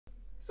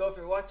So if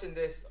you're watching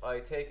this, I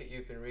take it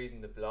you've been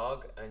reading the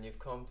blog and you've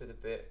come to the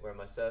bit where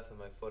myself and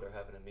my foot are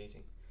having a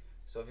meeting.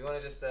 So if you want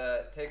to just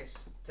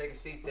take a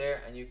seat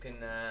there, and you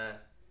can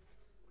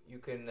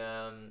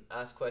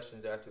ask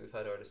questions after we've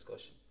had our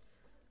discussion.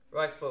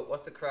 Right, foot,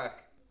 what's the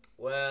crack?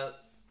 Well,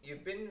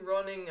 you've been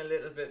running a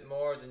little bit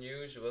more than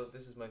usual.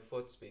 This is my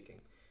foot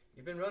speaking.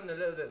 You've been running a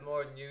little bit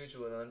more than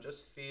usual, and I'm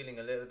just feeling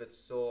a little bit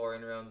sore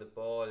in around the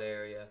ball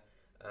area.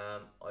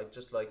 I'd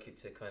just like you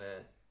to kind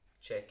of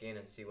check in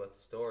and see what the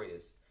story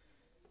is.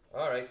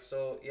 Alright,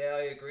 so yeah,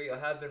 I agree. I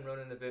have been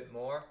running a bit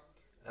more,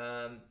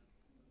 but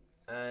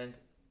I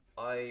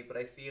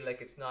feel like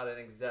it's not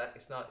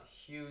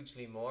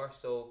hugely more.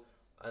 So,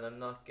 and I'm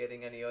not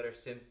getting any other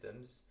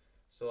symptoms.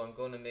 So I'm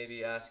going to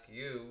maybe ask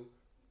you,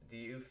 do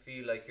you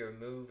feel like you're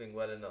moving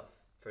well enough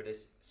for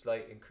this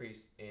slight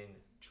increase in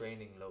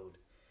training load?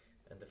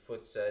 And the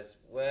foot says,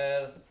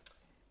 well,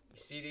 you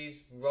see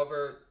these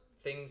rubber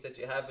things that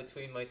you have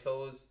between my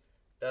toes?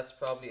 That's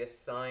probably a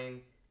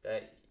sign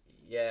that,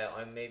 yeah,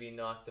 I'm maybe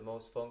not the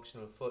most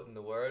functional foot in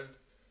the world.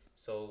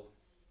 So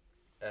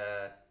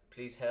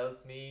please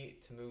help me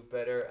to move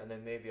better, and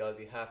then maybe I'll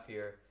be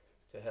happier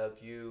to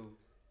help you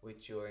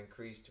with your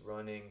increased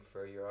running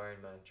for your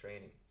Ironman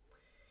training.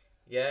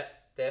 Yeah,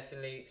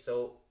 definitely.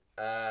 So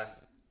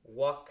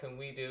what can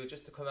we do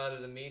just to come out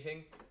of the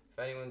meeting? If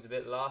anyone's a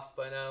bit lost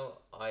by now,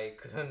 I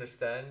could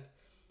understand.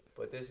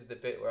 But this is the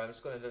bit where I'm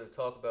just going to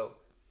talk about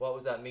what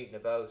was that meeting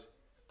about,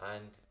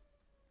 and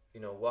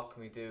what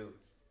can we do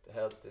to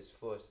help this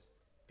foot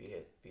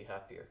be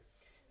happier.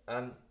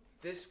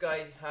 This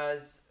guy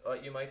has,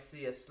 you might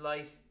see a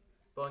slight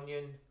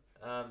bunion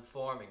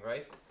forming,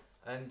 right?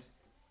 And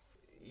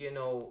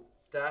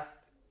that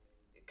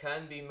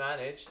can be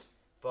managed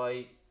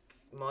by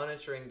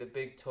monitoring the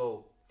big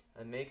toe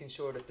and making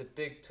sure that the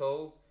big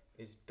toe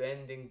is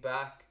bending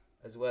back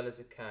as well as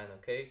it can.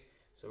 Okay,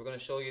 so we're going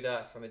to show you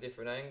that from a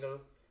different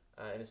angle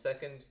in a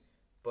second,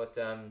 but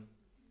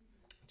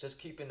just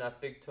keeping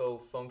that big toe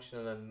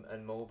functional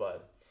and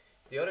mobile.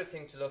 The other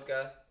thing to look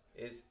at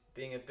is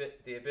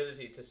the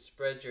ability to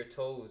spread your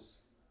toes.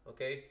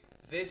 Okay,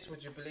 this,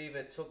 would you believe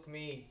it, took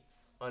me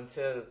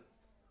until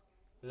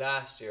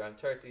last year. I'm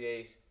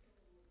 38.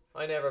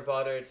 I never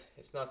bothered.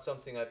 It's not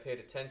something I paid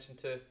attention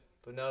to,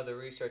 but now the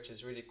research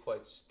is really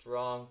quite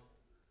strong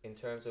in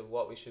terms of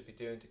what we should be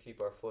doing to keep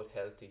our foot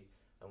healthy.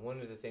 And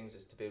one of the things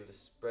is to be able to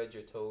spread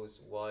your toes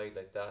wide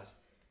like that.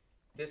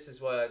 This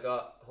is why I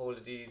got hold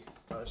of these.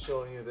 I'll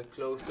show you a bit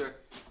closer.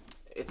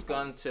 It's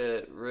gone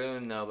to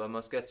ruin now, but I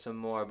must get some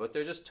more. But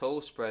they're just toe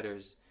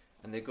spreaders,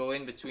 and they go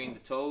in between the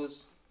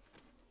toes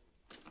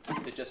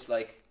to just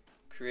like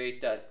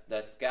create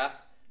that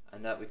gap,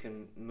 and that we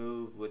can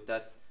move with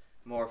that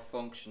more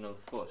functional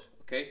foot.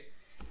 Okay.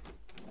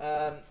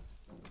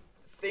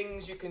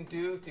 Things you can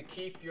do to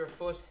keep your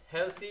foot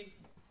healthy.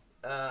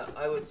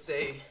 I would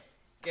say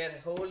get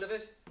a hold of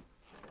it.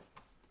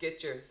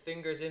 Get your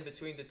fingers in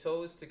between the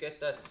toes to get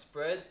that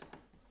spread.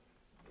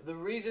 The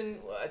reason,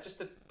 just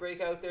to break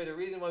out there, the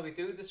reason why we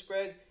do the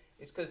spread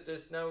is because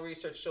there's now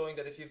research showing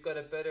that if you've got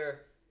a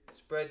better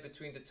spread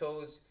between the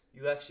toes,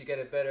 you actually get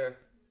a better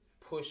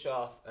push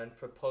off and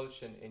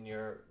propulsion in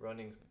your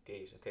running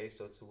gait. Okay,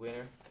 so it's a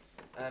winner.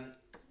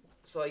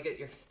 So I get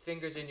your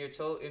fingers in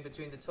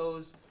between the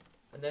toes,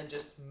 and then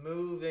just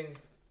moving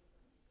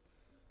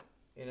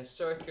in a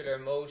circular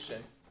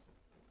motion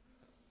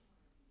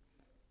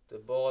the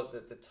ball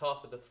at the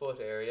top of the foot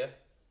area,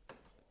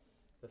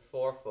 the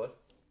forefoot,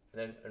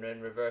 and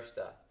then reverse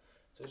that.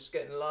 So just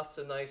getting lots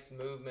of nice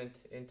movement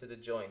into the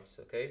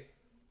joints. Okay.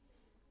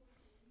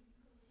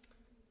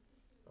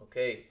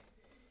 Okay.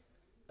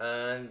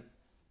 And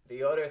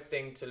the other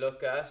thing to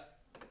look at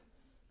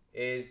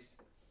is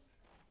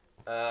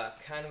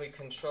can we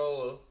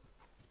control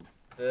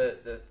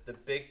the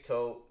big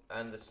toe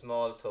and the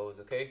small toes.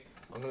 Okay,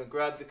 I'm going to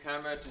grab the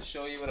camera to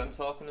show you what I'm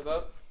talking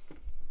about.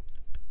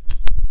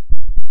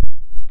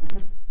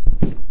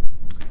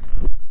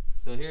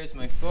 So here's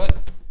my foot.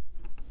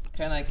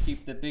 Can I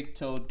keep the big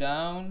toe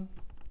down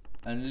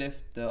and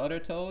lift the other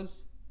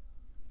toes?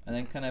 And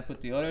then can I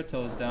put the other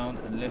toes down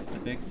and lift the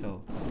big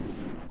toe?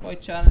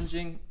 Quite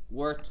challenging,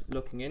 worth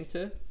looking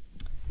into.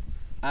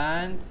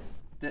 And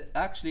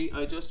actually,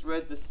 I just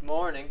read this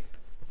morning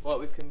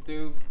what we can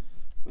do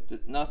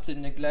with not to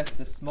neglect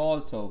the small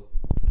toe.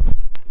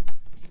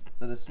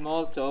 So the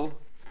small toe,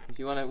 if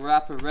you want to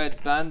wrap a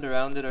red band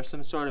around it or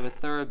some sort of a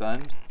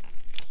TheraBand,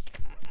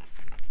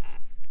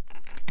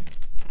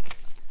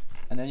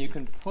 and then you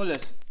can pull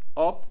it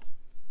up,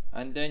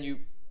 and then you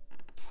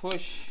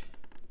push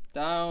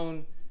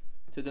down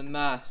to the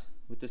mat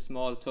with the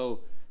small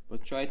toe,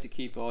 but try to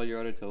keep all your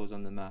other toes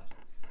on the mat.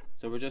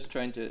 So we're just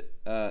trying to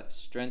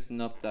strengthen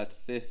up that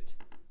fifth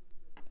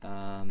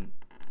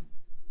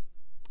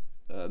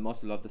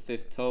muscle of the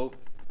fifth toe,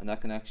 and that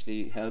can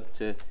actually help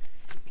to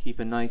keep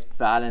a nice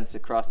balance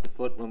across the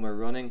foot when we're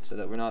running, so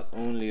that we're not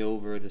only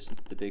over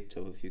the big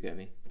toe, if you get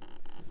me.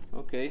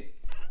 Okay,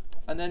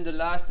 and then the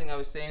last thing I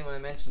was saying when I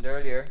mentioned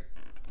earlier,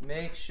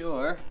 make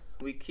sure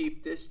we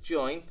keep this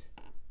joint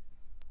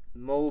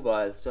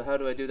mobile. So how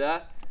do I do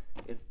that?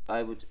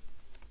 I would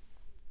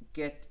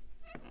get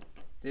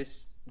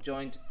this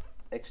joint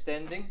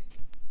extending,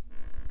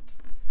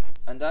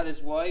 and that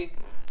is why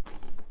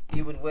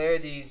you would wear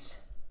these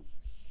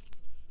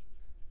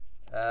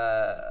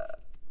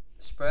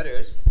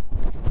spreaders,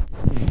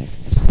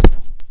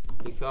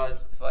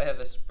 because if I have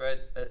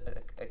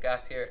a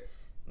gap here,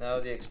 now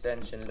the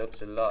extension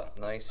looks a lot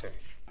nicer.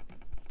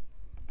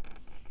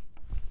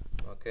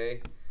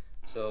 Okay,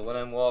 so when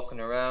I'm walking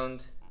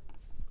around,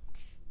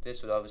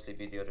 this would obviously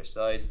be the other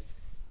side.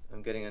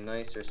 I'm getting a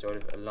nicer sort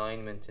of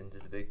alignment into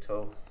the big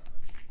toe.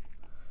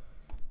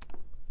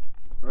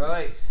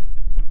 Right.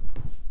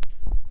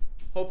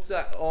 Hope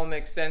that all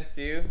makes sense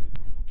to you.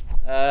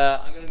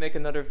 I'm going to make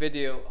another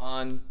video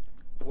on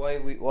why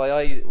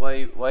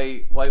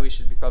we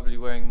should be probably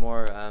wearing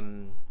more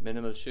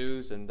minimal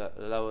shoes, and that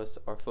allow us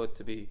our foot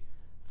to be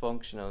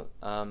functional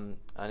and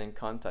in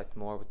contact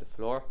more with the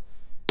floor.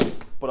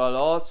 But I'll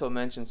also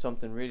mention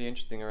something really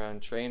interesting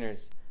around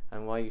trainers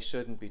and why you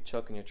shouldn't be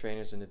chucking your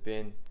trainers in the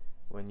bin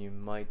when you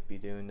might be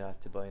doing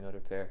that to buy another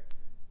pair.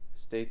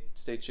 Stay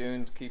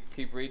tuned,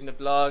 keep reading the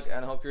blog,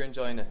 and I hope you're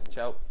enjoying it.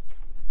 Ciao.